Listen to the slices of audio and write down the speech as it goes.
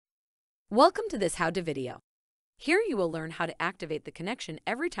Welcome to this how-to video. Here you will learn how to activate the connection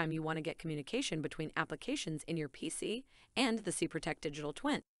every time you want to get communication between applications in your PC and the SIPROTEC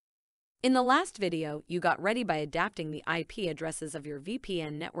DigitalTwin. In the last video, you got ready by adapting the IP addresses of your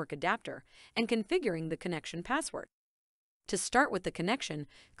VPN network adapter and configuring the connection password. To start with the connection,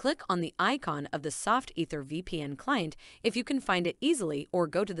 click on the icon of the Soft Ether VPN client if you can find it easily, or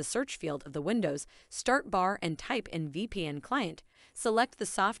go to the search field of the Windows Start bar and type in VPN client. Select the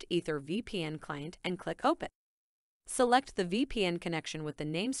Soft Ether VPN client and click Open. Select the VPN connection with the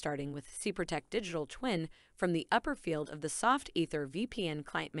name starting with SIPROTEC DigitalTwin from the upper field of the Soft Ether VPN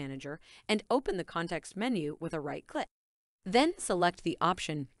Client Manager and open the context menu with a right click. Then select the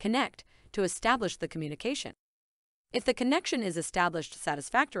option Connect to establish the communication. If the connection is established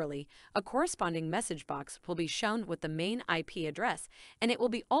satisfactorily, a corresponding message box will be shown with the main IP address, and it will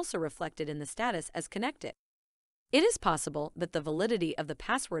be also reflected in the status as connected. It is possible that the validity of the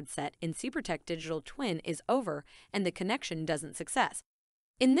password set in SIPROTEC DigitalTwin is over and the connection doesn't success.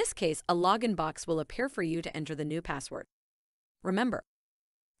 In this case, a login box will appear for you to enter the new password. Remember,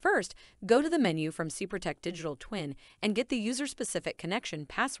 first, go to the menu from SIPROTEC DigitalTwin and get the user-specific connection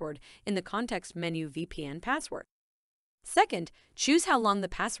password in the context menu VPN password. Second, choose how long the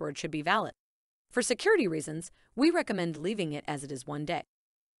password should be valid. For security reasons, we recommend leaving it as it is 1 day.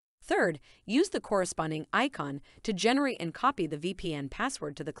 Third, use the corresponding icon to generate and copy the VPN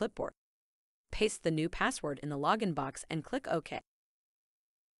password to the clipboard. Paste the new password in the login box and click OK.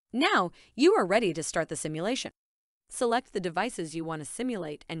 Now, you are ready to start the simulation. Select the devices you want to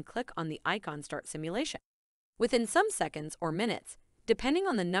simulate and click on the icon Start Simulation. Within some seconds or minutes, depending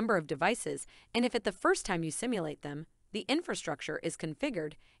on the number of devices and if it's the first time you simulate them, the infrastructure is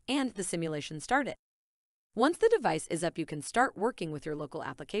configured and the simulation started. Once the device is up, you can start working with your local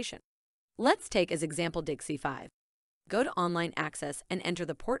application. Let's take as example DIGC5. Go to Online Access and enter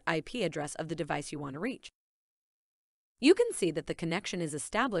the port IP address of the device you want to reach. You can see that the connection is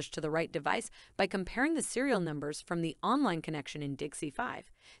established to the right device by comparing the serial numbers from the online connection in DIGC5,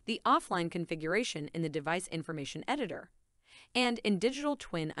 the offline configuration in the Device Information Editor, and in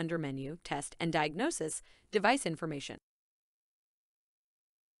DigitalTwin under Menu, Test and Diagnosis, Device Information.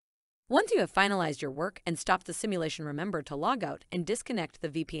 Once you have finalized your work and stopped the simulation, remember to log out and disconnect the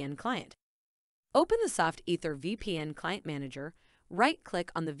VPN client. Open the Soft Ether VPN Client Manager,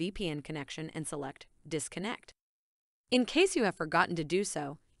 right-click on the VPN connection and select Disconnect. In case you have forgotten to do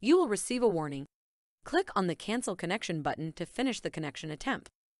so, you will receive a warning. Click on the Cancel Connection button to finish the connection attempt.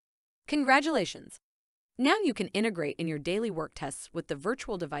 Congratulations! Now you can integrate in your daily work tests with the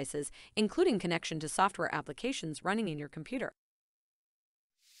virtual devices, including connection to software applications running in your computer.